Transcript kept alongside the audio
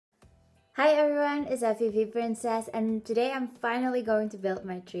Hi everyone, it's FPV Princess, and today I'm finally going to build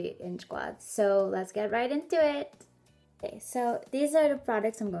my 3-inch quad. So let's get right into it. Okay, so these are the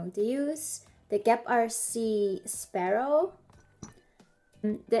products I'm going to use. The Gap RC Sparrow,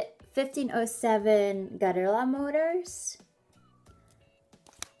 the 1507 Gadrilla motors,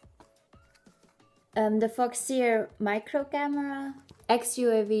 the Foxeer micro camera,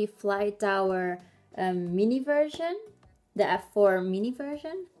 XUAV Flight Tower mini version, the F4 mini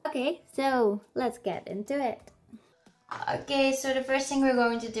version. Okay, so let's get into it. Okay, so the first thing we're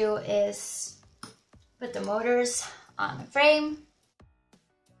going to do is put the motors on the frame.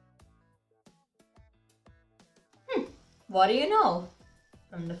 What do you know?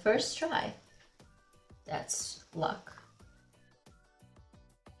 From the first try. That's luck.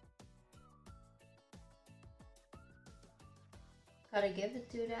 Gotta give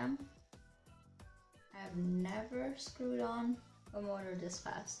it to them. I've never screwed on a motor this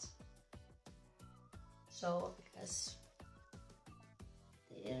fast. So, because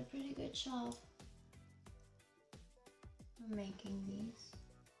they did a pretty good job of making these.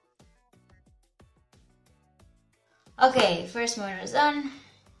 Okay, first motor is done.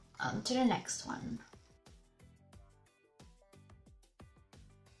 On to the next one.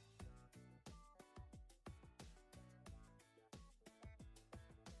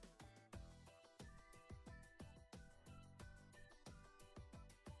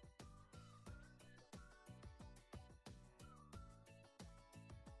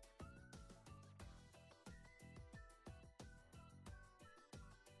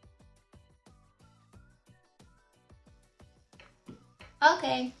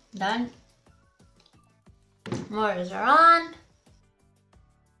 Okay, done. Motors are on.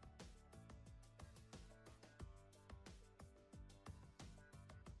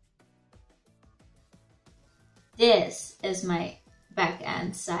 This is my back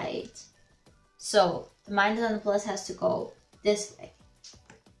end side. So the minus and the plus has to go this way.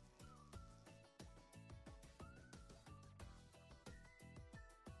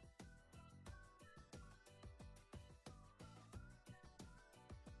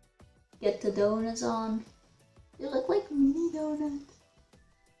 Get the donuts on. They look like mini donuts.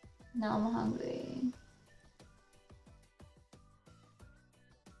 Now I'm hungry.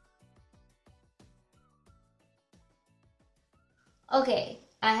 Okay,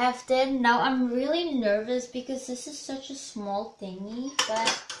 I have them. Now I'm really nervous because this is such a small thingy,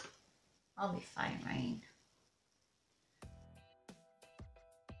 but I'll be fine, right?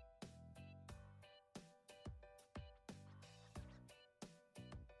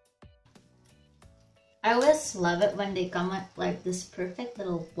 I always love it when they come at like this perfect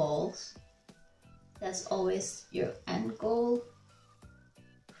little balls. That's always your end goal.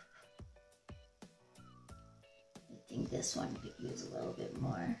 I think this one could use a little bit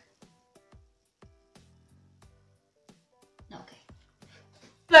more. Okay.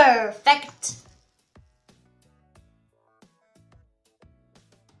 Perfect!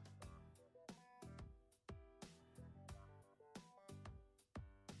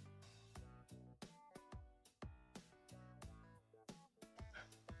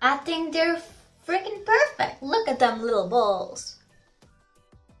 I think they're freaking perfect. Look at them little balls.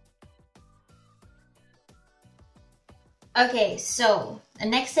 Okay, so the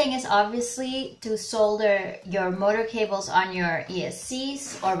next thing is obviously to solder your motor cables on your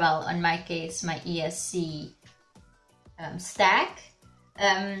ESCs, or well, in my case, my ESC stack.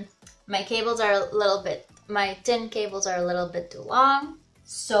 My cables are a little bit, my tin cables are a little bit too long,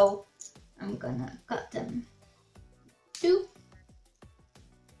 so I'm gonna cut them too.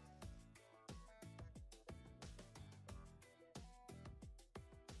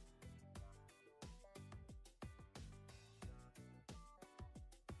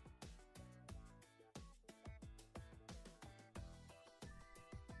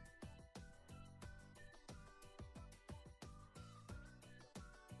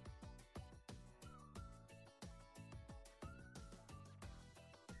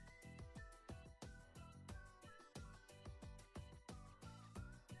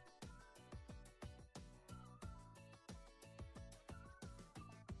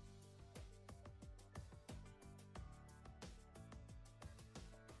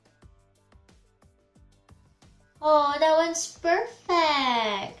 Oh, that one's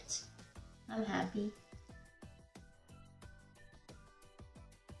perfect. I'm happy.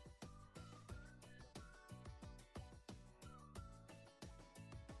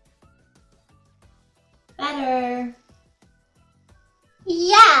 Better.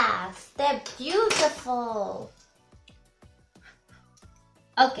 Yes, they're beautiful.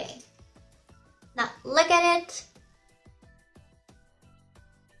 Okay. Now look at it.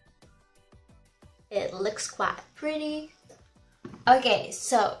 it looks quite pretty. Okay,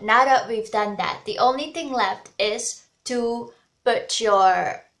 so now that we've done that, the only thing left is to put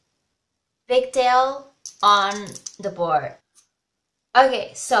your pigtail on the board.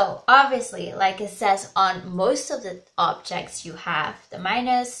 Okay, so obviously, like it says on most of the objects, you have the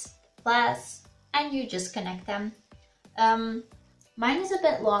minus, plus, and you just connect them. Mine is a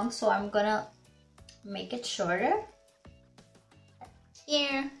bit long, so I'm gonna make it shorter.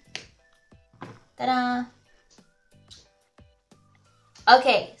 Here. Ta-da!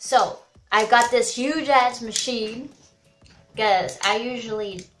 Okay, so I got this huge ass machine because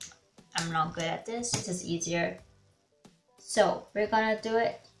I'm not good at this. It's just easier. So we're gonna do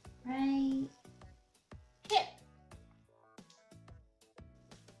it right here.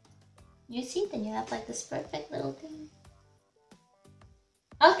 You see, then you have like this perfect little thing.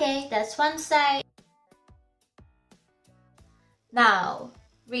 Okay, that's one side. Now,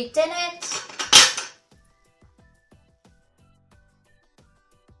 retin it.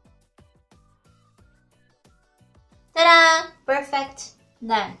 Ta-da! Perfect.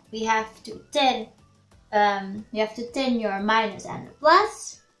 Then we have to tin. You have to tin your minus and the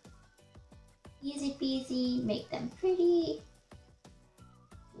plus. Easy peasy. Make them pretty.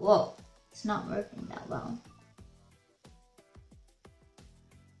 Whoa, it's not working that well.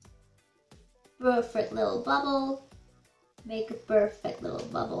 Perfect little bubble. Make a perfect little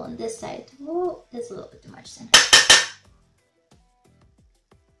bubble on this side. Whoa, there's a little bit too much center.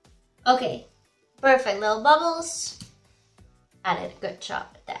 Okay, perfect little bubbles. I did a good job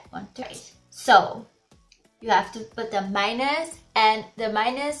at that one too. Right. So you have to put the minus, and the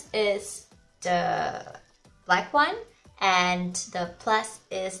minus is the black one and the plus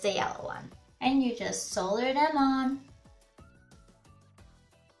is the yellow one. And you just solder them on.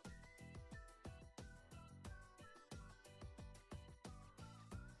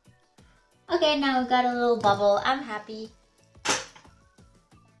 Okay, now we got a little bubble. I'm happy.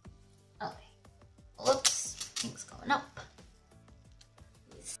 Okay. Whoops, things going up.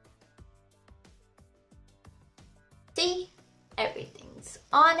 See, everything's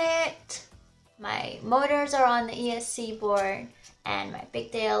on it. My motors are on the ESC board and my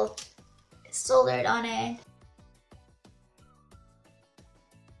pigtail is soldered on it.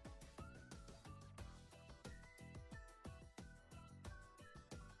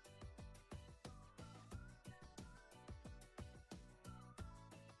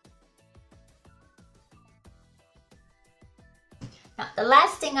 Now, the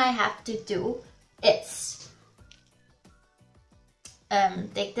last thing I have to do is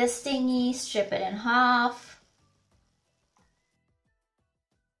take this thingy, strip it in half.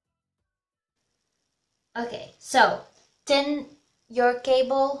 Okay, so tin your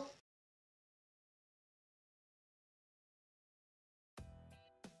cable.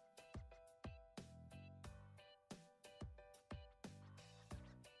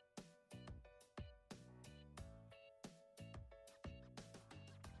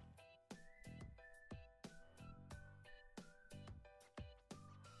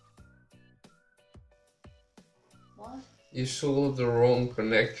 What? You soldered the wrong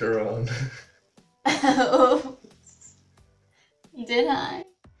connector on. Oops. Did I?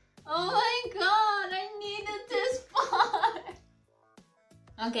 Oh my god, I needed this part!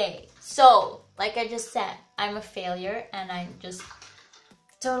 Okay, so, like I just said, I'm a failure and I just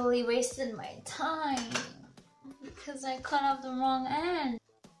totally wasted my time because I cut off the wrong end.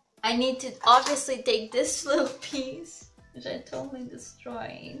 I need to obviously take this little piece, which I totally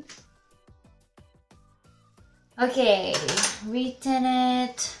destroyed. Okay, retin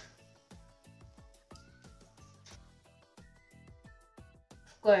it.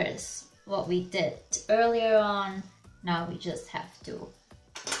 Of course, what we did earlier on, now we just have to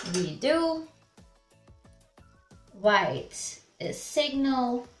redo. White is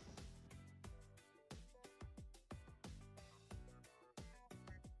signal.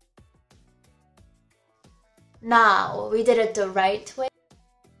 Now, we did it the right way.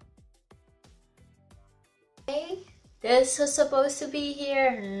 This was supposed to be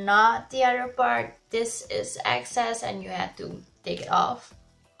here, not the other part. This is excess and you have to take it off,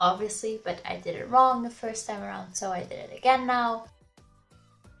 obviously, but I did it wrong the first time around, so I did it again now.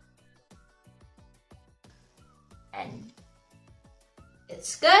 And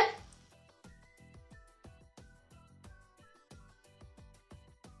it's good.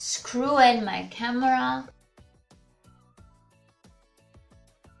 Screw in my camera.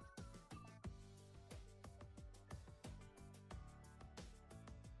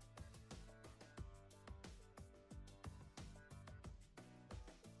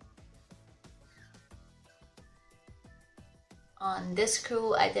 on this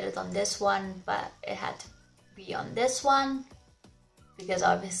screw. I did it on this one, but it had to be on this one because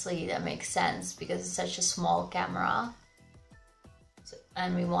obviously that makes sense because it's such a small camera. So,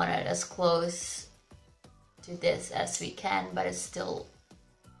 and we want it as close to this as we can, but it's still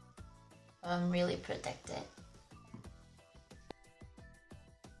really protected.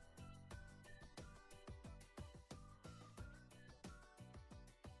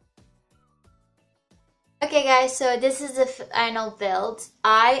 Okay guys, so this is the final build.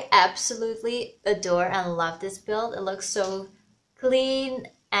 I absolutely adore and love this build. It looks so clean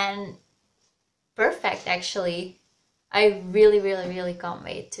and perfect actually. I really can't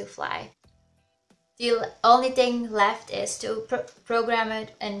wait to fly. The only thing left is to program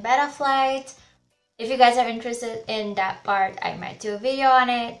it in Betaflight. If you guys are interested in that part, I might do a video on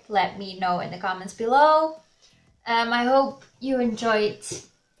it. Let me know in the comments below. I hope you enjoyed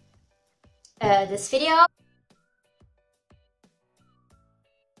this video.